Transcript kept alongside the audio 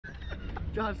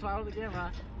John, smile at the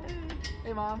camera.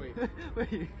 Hey, Mom.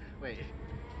 Wait. Wait.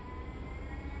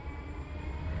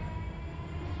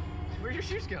 Where'd your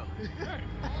shoes go?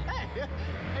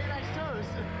 Hey, nice toes.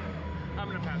 I'm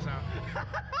gonna pass out.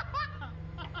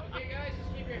 Okay, guys,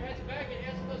 just keep your heads back and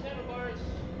hands on those handlebars.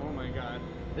 Oh my god.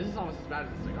 This is almost as bad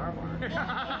as a cigar bar. Hey,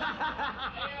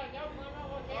 no, climb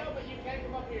out one tail, but you can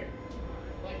come up here.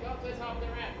 Like, don't just hop the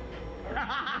ramp.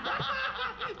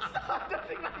 Stop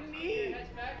touching my Keep your knee. heads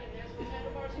back and hands on those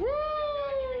handlebars. Woo! Keep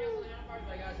your hands on the handlebars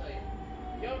by guys like you.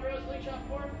 You ever rode a SlingShot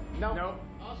before? No. Nope.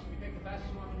 Awesome, you picked the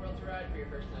fastest one in the world to ride for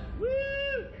your first time. Woo!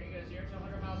 There you go, 0 to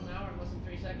 100 miles an hour in less than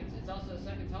 3 seconds. It's also the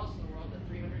second tallest in the world at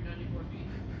 394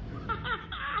 feet. You're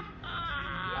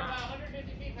about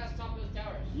 150 feet past the top of those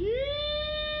towers.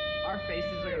 Yeah! Our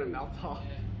faces are gonna melt off.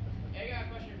 Yeah. Hey, I got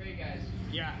a question for you guys.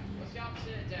 Yeah. What's the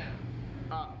opposite of down?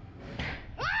 Up.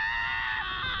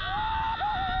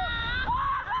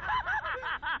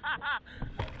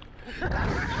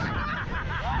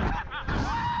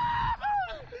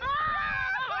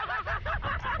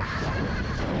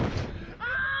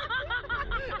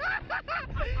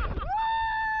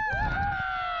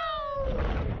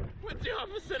 What's the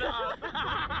opposite of?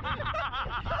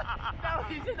 No,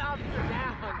 he's an opposite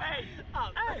down. Hey!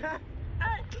 Up. Hey!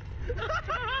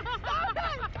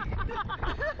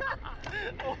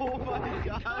 Oh my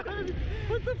god.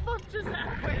 What the fuck just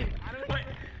happened? Wait, I don't Wait.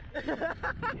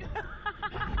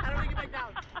 How do we get back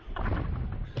down?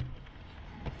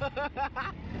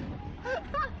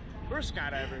 We're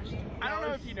skydivers. I don't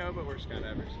know if you know, but we're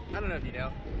skydivers. I don't know if you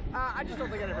know. I just don't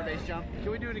think I'd ever base jump.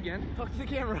 Can we do it again? Talk to the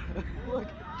camera. Look,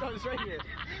 John, it's right here.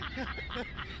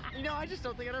 You know, I just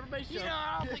don't think I'd ever base jump. You know,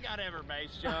 I don't think I'd ever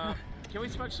base jump. Can we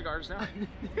smoke cigars now?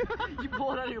 You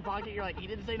pull it out of your pocket, you're like, he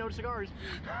didn't say no to cigars.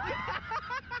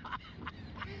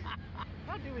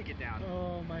 How do we get down?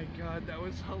 Oh my god, that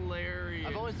was hilarious.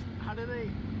 I've always, how do they?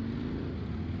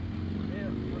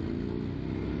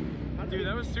 Dude,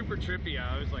 that was super trippy.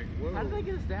 I was like, whoa. How do they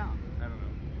get us down? I don't know.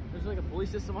 There's like a pulley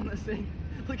system on this thing.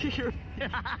 Look at your.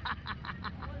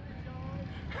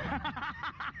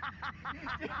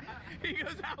 He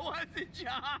goes, that wasn't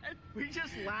John. We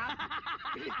just laughed.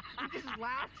 we just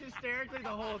laughed hysterically the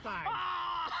whole time.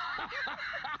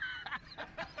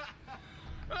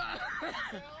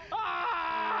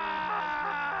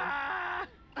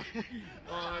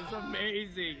 Oh, it's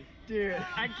amazing. Dude.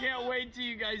 I can't wait till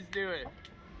you guys do it.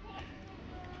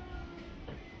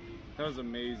 That was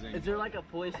amazing. Is there like a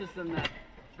pulley system that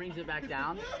brings it back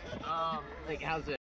down? Like how's it?